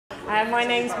My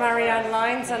name's Marianne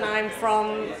Lyons and I'm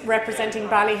from representing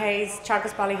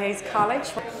Teagasc Ballyhaise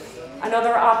College.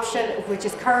 Another option which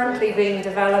is currently being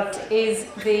developed is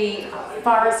the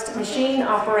Forest Machine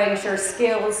Operator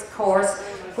Skills course,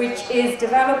 which is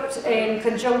developed in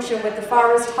conjunction with the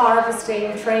Forest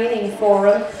Harvesting Training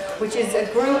Forum, which is a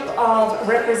group of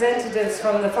representatives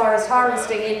from the forest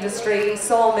harvesting industry,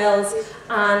 sawmills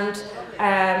and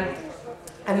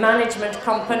management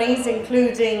companies,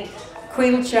 including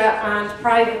Quilcha and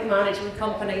private management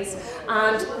companies.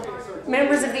 And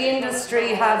members of the industry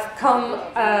have come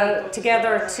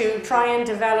together to try and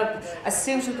develop a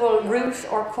suitable route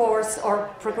or course or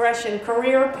progression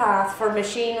career path for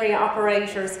machinery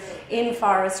operators in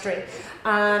forestry.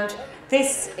 And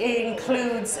this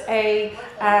includes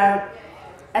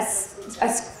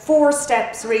four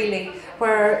steps really,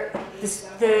 where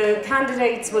the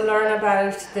candidates will learn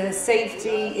about the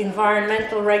safety,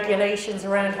 environmental regulations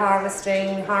around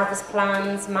harvesting, harvest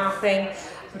plans, mapping,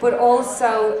 but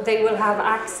also they will have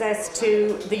access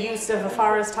to the use of a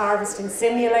forest harvesting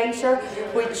simulator,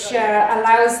 which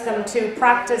allows them to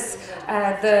practice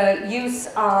the use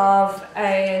of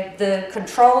the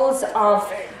controls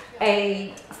of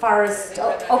a forest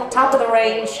up top of the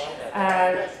range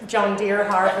John Deere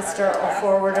harvester or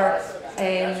forwarder,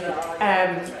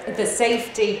 the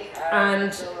safety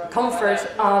and comfort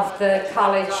of the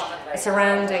college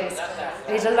surroundings.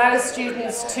 It allows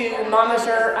students to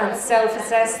monitor and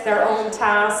self-assess their own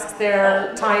tasks,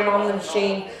 their time on the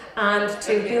machine, and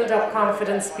to build up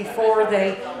confidence before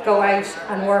they go out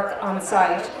and work on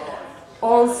site.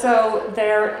 Also,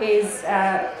 there is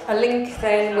a link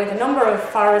then with a number of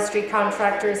forestry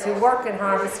contractors who work in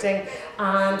harvesting,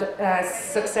 and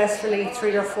successfully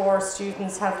 3 or 4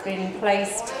 students have been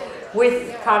placed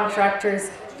with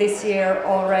contractors this year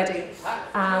already,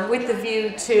 with the view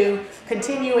to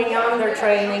continuing on their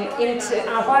training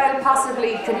while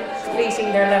possibly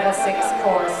completing their level 6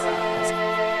 course.